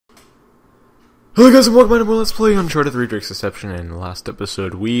Hello guys and welcome to Let's Play Uncharted 3 Drake's Deception. In the last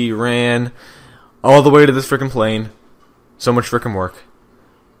episode we ran all the way to this frickin' plane. So much frickin' work.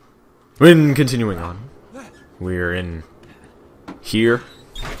 When continuing on, we're in here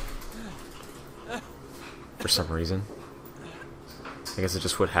for some reason. I guess it's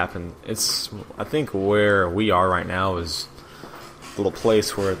just what happened. I think where we are right now is a little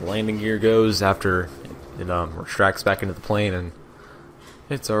place where the landing gear goes after it retracts back into the plane, and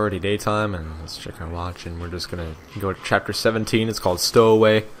it's already daytime, and let's check our watch, and we're just gonna go to chapter 17. It's called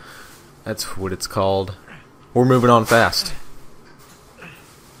Stowaway. That's what it's called. We're moving on fast.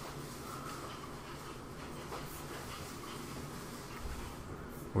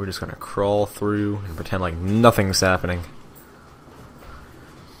 We're just gonna crawl through and pretend like nothing's happening.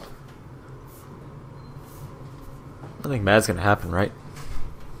 Nothing bad's gonna happen, right?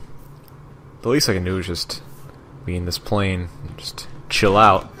 The least I can do is just be in this plane and just chill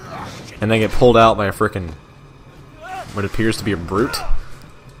out, and then get pulled out by a frickin' what appears to be a brute.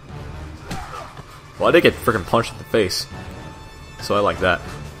 Well, I did get frickin' punched in the face, so I like that.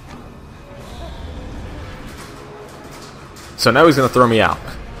 So now he's gonna throw me out.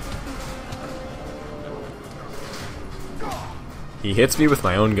 He hits me with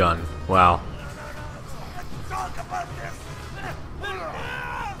my own gun. Wow.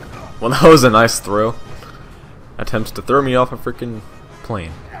 Well, that was a nice throw. Attempts to throw me off a frickin'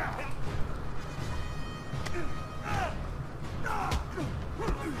 plane.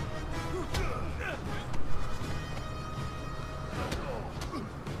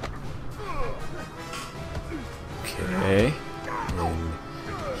 Okay. And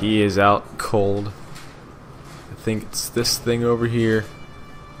he is out cold. I think it's this thing over here.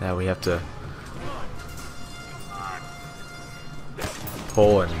 Now we have to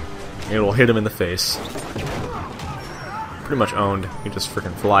pull, and it'll hit him in the face. Pretty much owned. He just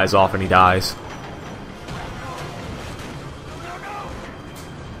freaking flies off and he dies.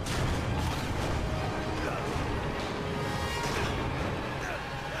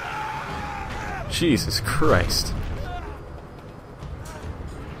 Jesus Christ.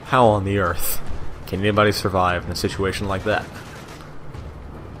 How on the earth can anybody survive in a situation like that?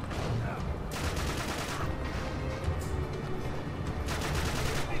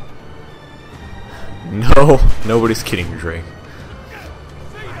 No, nobody's kidding you, Drake.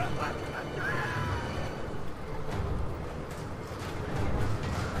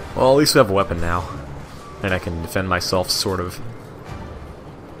 Well, at least we have a weapon now, and I can defend myself, sort of.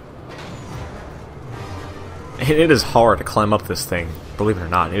 And it is hard to climb up this thing, believe it or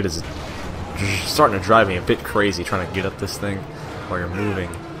not. It is starting to drive me a bit crazy trying to get up this thing while you're moving.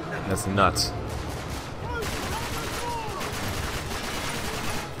 That's nuts.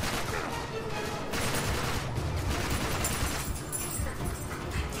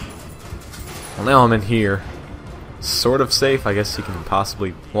 Well, now I'm in here. Sort of safe, I guess you can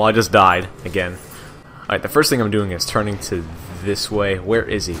possibly... Well, I just died again. Alright, the first thing I'm doing is turning to this way. Where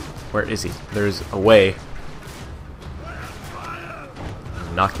is he? Where is he? There's a way.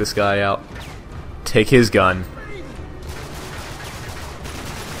 Knock this guy out. Take his gun.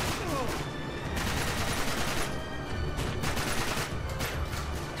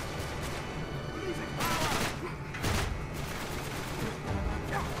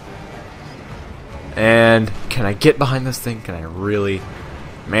 And can I get behind this thing? Can I really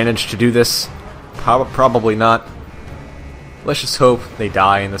manage to do this? Probably not. Let's just hope they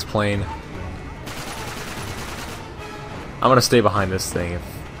die in this plane. I'm gonna stay behind this thing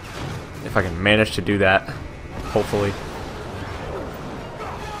if I can manage to do that. Hopefully.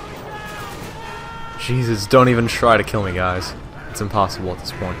 Jesus, don't even try to kill me, guys. It's impossible at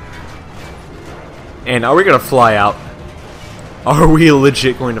this point. And are we gonna fly out? Are we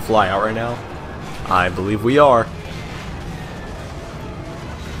legit going to fly out right now? I believe we are.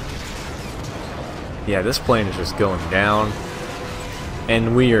 Yeah, this plane is just going down,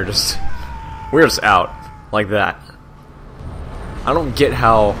 and we're just out like that. I don't get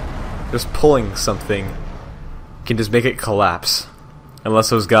how just pulling something can just make it collapse, unless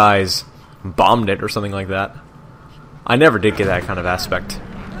those guys bombed it or something like that. I never did get that kind of aspect.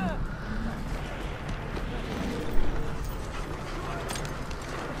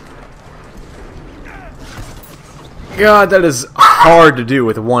 God, that is hard to do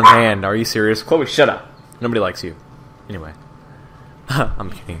with one hand. Are you serious? Chloe, shut up. Nobody likes you. Anyway.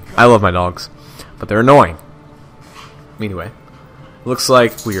 I'm kidding. I love my dogs, but they're annoying. Anyway. Looks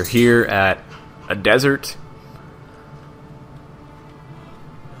like we are here at a desert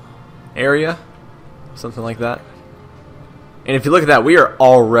area. Something like that. And if you look at that, we are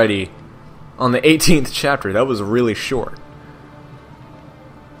already on the 18th chapter. That was really short.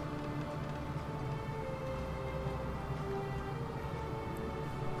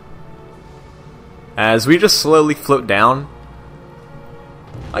 As we just slowly float down,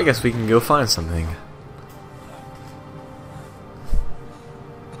 I guess we can go find something.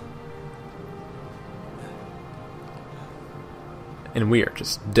 And we are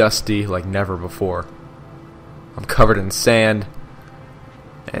just dusty like never before. I'm covered in sand,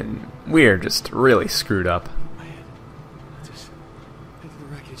 and we are just really screwed up. My head. I'll just head to the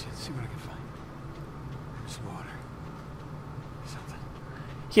wreckage and see what I can find. Some water. Something.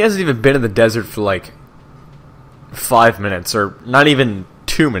 He hasn't even been in the desert for like 5 minutes, or not even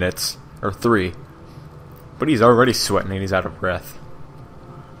 2 minutes, or 3. But he's already sweating and he's out of breath.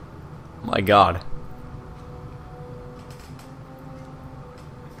 My God.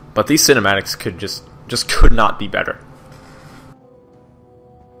 But these cinematics could just could not be better.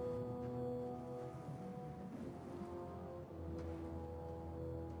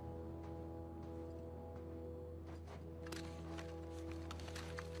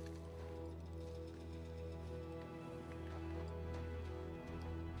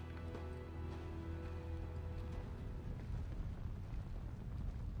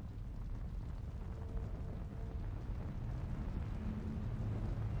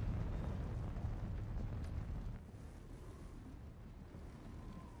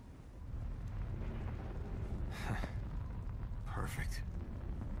 Perfect.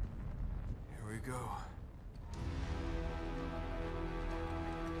 Here we go.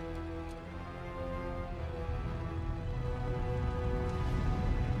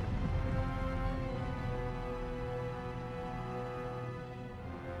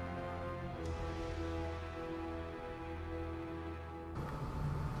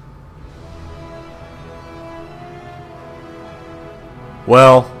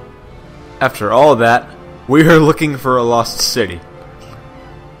 Well, after all of that, we are looking for a lost city.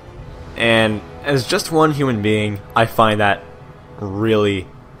 And as just one human being, I find that really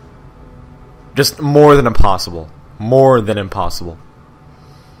just more than impossible. More than impossible.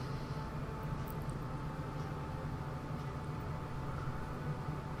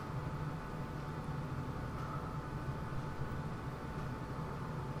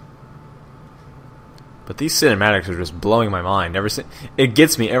 But these cinematics are just blowing my mind. It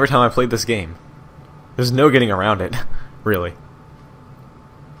gets me every time I play this game. There's no getting around it, really.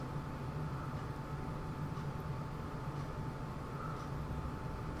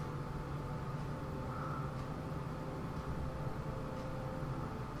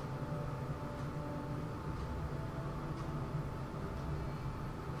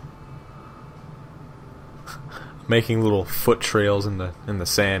 Making little foot trails in the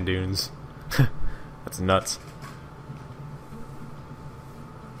sand dunes. That's nuts.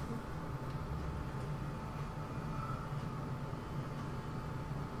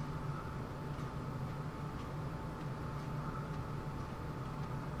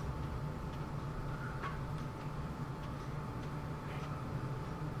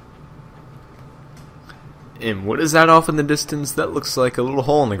 And what is that off in the distance? That looks like a little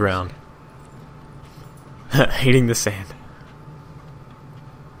hole in the ground. Hating the sand.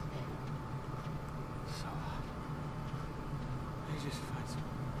 So, I just find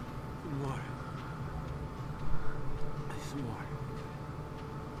some water. Some water.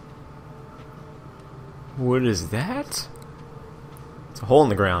 What is that? It's a hole in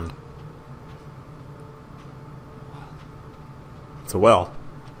the ground. It's a well.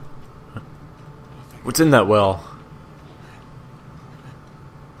 What's in that well?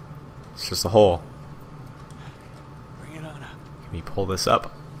 It's just a hole. Bring it on up. Can you pull this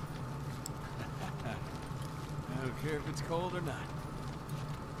up? I don't care if it's cold or not.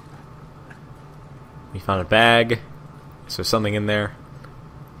 We found a bag. Is there something in there?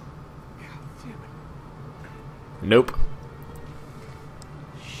 Yeah, damn it. Nope.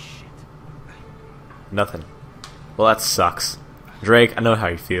 Shit. Nothing. Well, that sucks. Drake, I know how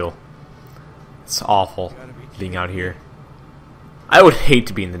you feel. It's awful being out here. I would hate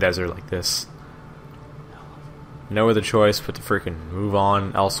to be in the desert like this. No other choice but to freaking move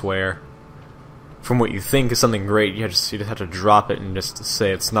on elsewhere. From what you think is something great, you just have to drop it and just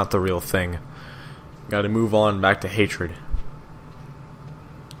say it's not the real thing. Gotta move on back to hatred.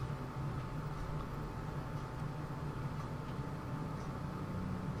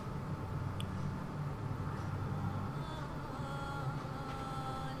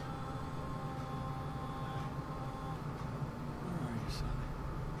 Where are you, son?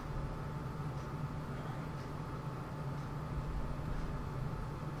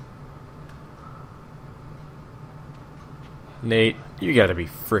 Nate, you gotta be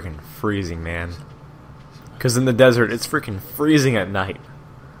freaking freezing, man. Because in the desert, it's freaking freezing at night.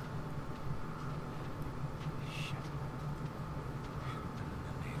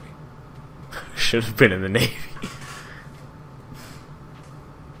 Shit. should have been in the Navy.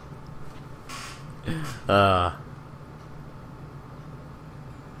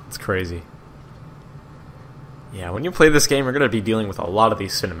 It's crazy. Yeah, when you play this game, you're going to be dealing with a lot of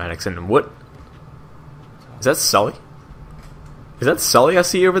these cinematics. And what? Is that Sully? Is that Sully I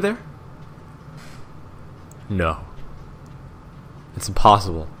see over there? No. It's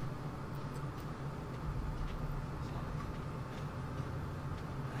impossible.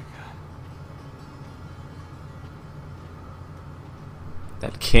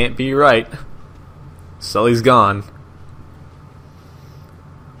 That can't be right. Sully's gone.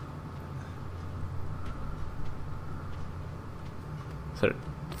 Is that a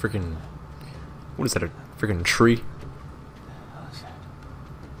freaking... What is that, a freaking tree?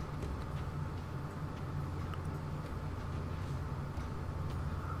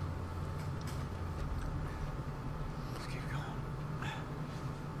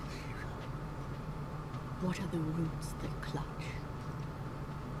 What are the roots that clutch?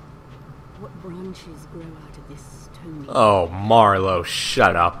 What branches grow out of this stony... Oh, Marlowe,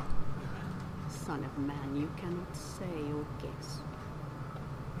 shut up. Son of man, you cannot say or guess.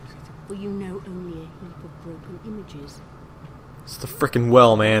 For you know only a heap of broken images. It's the frickin'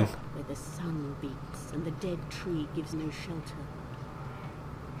 well, man. Where the sun beats and the dead tree gives no shelter.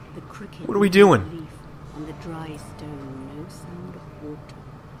 The cricket... What are we doing? Leaf on the dry stone, no sound of water.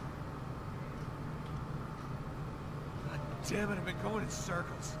 Damn it, I've been going in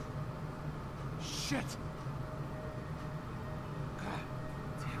circles. Shit! God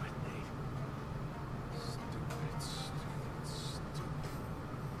damn it, Nate. Stupid, stupid, stupid.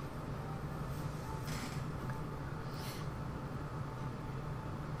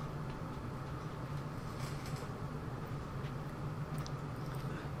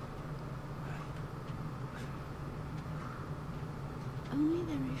 Only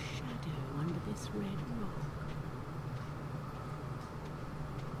there is shadow under this red rock.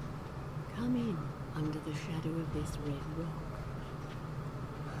 Come in under the shadow of this red rock.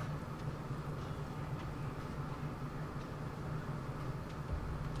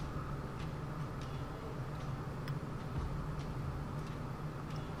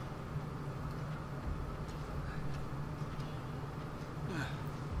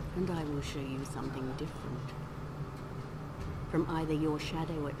 And I will show you something different. From either your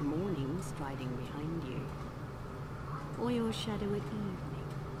shadow at morning striding behind you, or your shadow at evening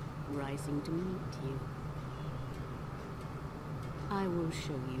rising to meet you. I will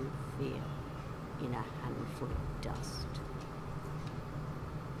show you fear in a handful of dust.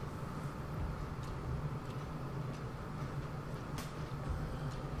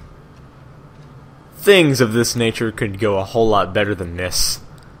 Things of this nature could go a whole lot better than this.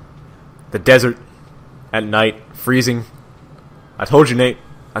 The desert, at night, freezing. I told you, Nate.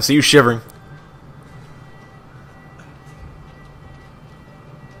 I see you shivering.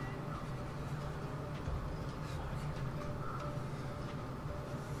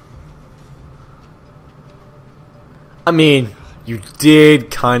 I mean, you did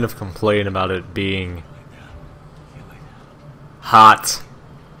kind of complain about it being hot,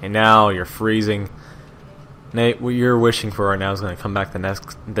 and now you're freezing. Nate, what you're wishing for right now is going to come back the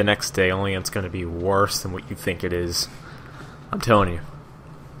next day, only it's going to be worse than what you think it is. I'm telling you.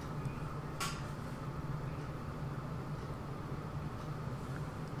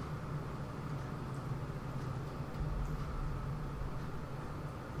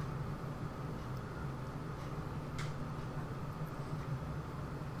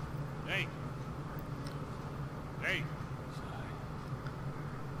 Hey! Hey!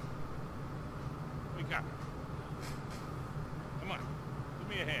 Wake up. Come on. Give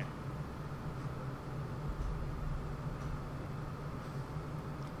me a hand.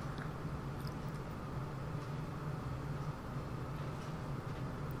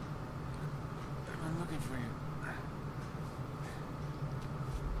 I'm looking for you.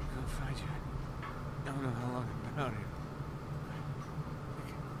 I'll find you. I don't know how long I've been out here.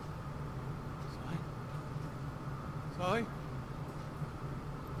 Sully?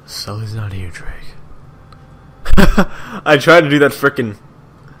 Sully's not here, Drake. I tried to do that frickin'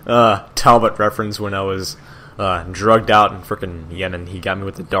 Talbot reference when I was drugged out in frickin' Yemen. He got me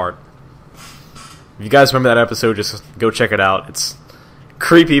with the dart. If you guys remember that episode, just go check it out. It's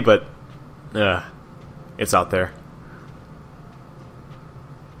creepy, but it's out there.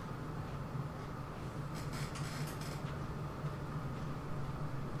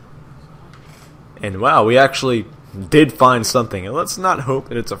 And wow, we actually did find something. And let's not hope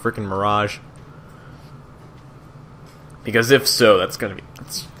that it's a freaking mirage. Because if so, that's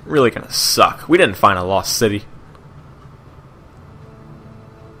really gonna suck. We didn't find a lost city.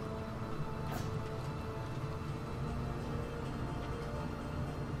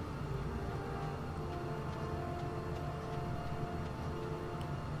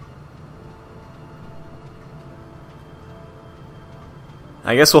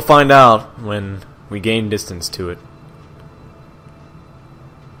 I guess we'll find out when we gain distance to it.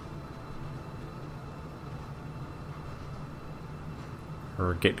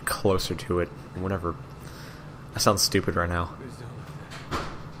 Or get closer to it. Whatever. That sounds stupid right now. Please don't let that. A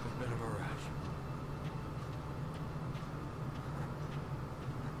bit of a rash.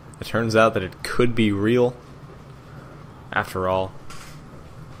 It turns out that it could be real. After all.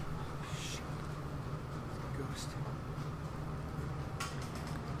 Shit. It's a ghost.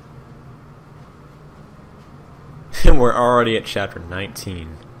 And we're already at chapter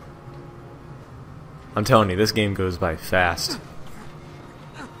 19. I'm telling you, this game goes by fast.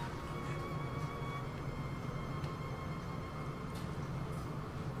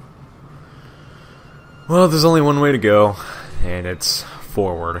 Well, there's only one way to go, and it's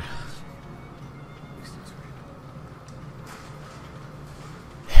forward.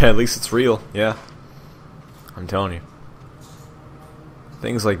 Yeah, at least it's real, yeah. I'm telling you.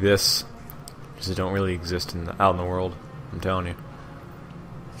 Things like this just don't really exist out in the world. I'm telling you.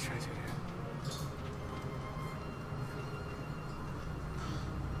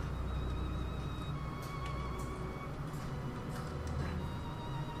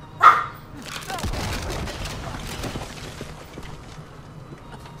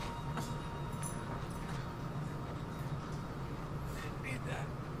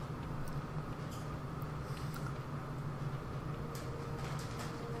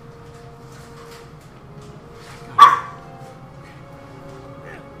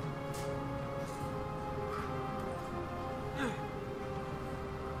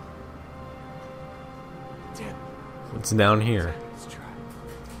 What's down here? Let's try.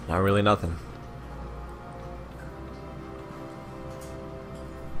 Not really nothing.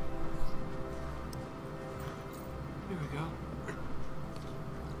 Here we go.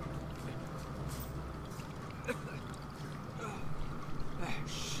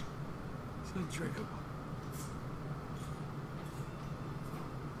 Shh. It's undrinkable.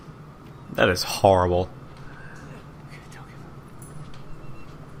 That is horrible. Okay, don't give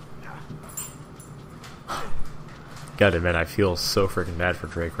Gotta admit, I feel so freaking bad for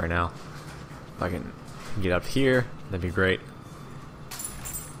Drake right now. If I can get up here, that'd be great.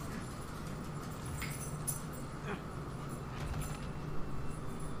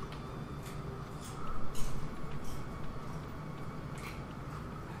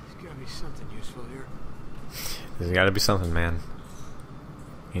 There's gotta be something useful here. There's gotta be something, man.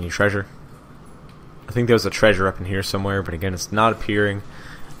 Any treasure? I think there's a treasure up in here somewhere, but again, it's not appearing.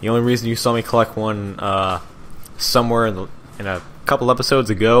 The only reason you saw me collect one somewhere in a couple episodes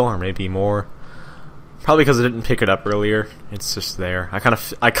ago, or maybe more, probably because I didn't pick it up earlier. It's just there. I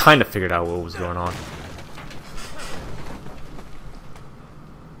kind of figured out what was going on.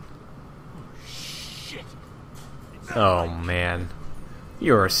 Shit. Oh man,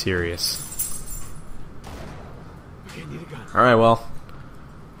 you're serious. Okay, need a gun. All right, well,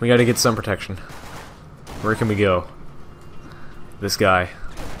 we got to get some protection. Where can we go? This guy.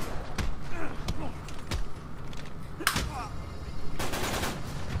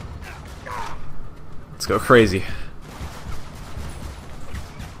 Let's go crazy.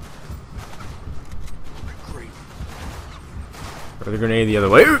 Great. Throw the grenade the other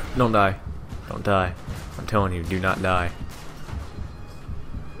way. Don't die. Don't die. I'm telling you, do not die.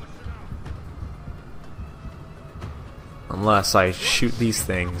 Unless I shoot these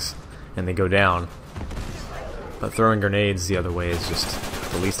things and they go down. But throwing grenades the other way is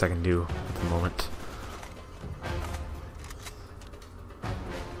just the least I can do at the moment.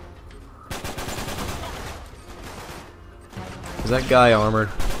 Is that guy armored?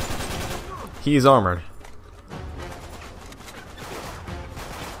 He is armored.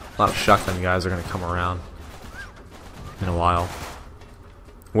 A lot of shotgun guys are gonna come around in a while.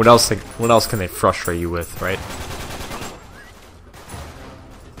 What else can they frustrate you with, right?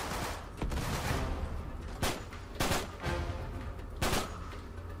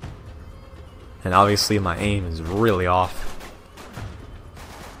 And obviously my aim is really off.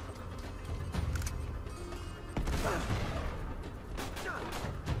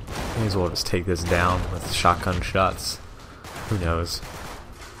 May as well just take this down with shotgun shots. Who knows?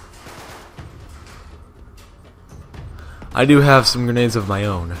 I do have some grenades of my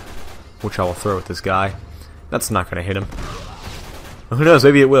own, which I will throw at this guy. That's not going to hit him. But who knows?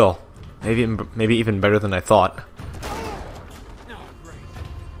 Maybe it will. Maybe even better than I thought.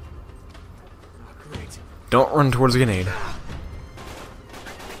 Don't run towards a grenade. The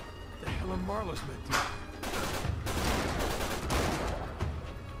hell are Marlowe's meant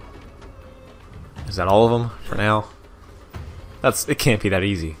to? Is that all of them for now? It can't be that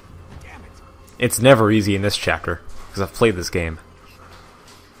easy. Damn it. It's never easy in this chapter because I've played this game.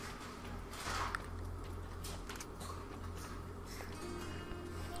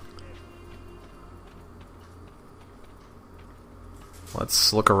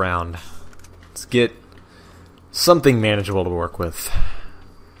 let's look around. Let's get something manageable to work with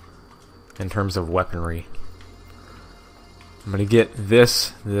in terms of weaponry. I'm gonna get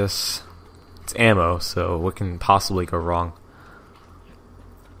this. It's ammo, so what can possibly go wrong?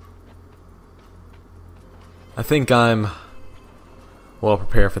 I think I'm well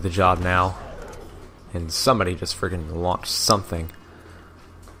prepared for the job now. And somebody just freaking launched something.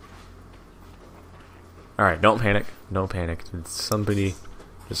 Alright, don't panic. Don't panic. Did somebody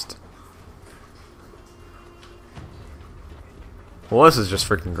just... Well, this is just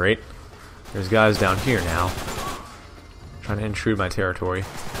freaking great. There's guys down here now trying to intrude my territory.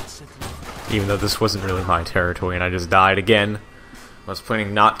 Even though this wasn't really my territory and I just died again. I was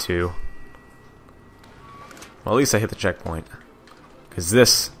planning not to. Well, at least I hit the checkpoint. Because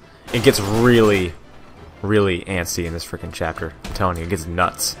this, it gets really, really antsy in this freaking chapter. I'm telling you, it gets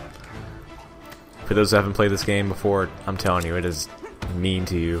nuts. For those who haven't played this game before, I'm telling you, it is mean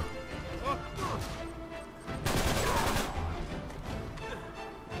to you.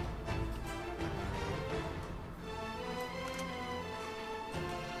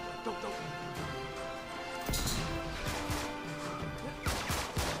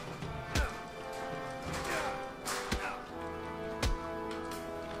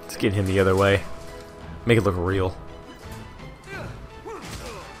 Let's get him the other way. Make it look real.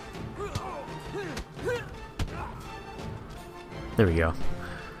 There we go.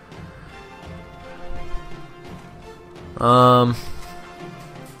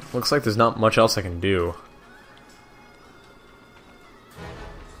 Looks like there's not much else I can do.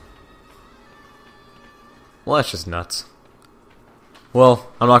 Well, that's just nuts.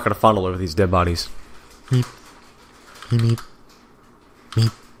 Well, I'm not gonna fondle over these dead bodies. Meep. Meep.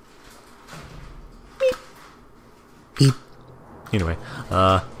 Meep. Meep. Meep. Anyway,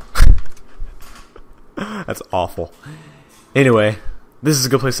 that's awful. Anyway, this is a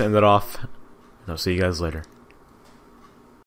good place to end it off. And I'll see you guys later.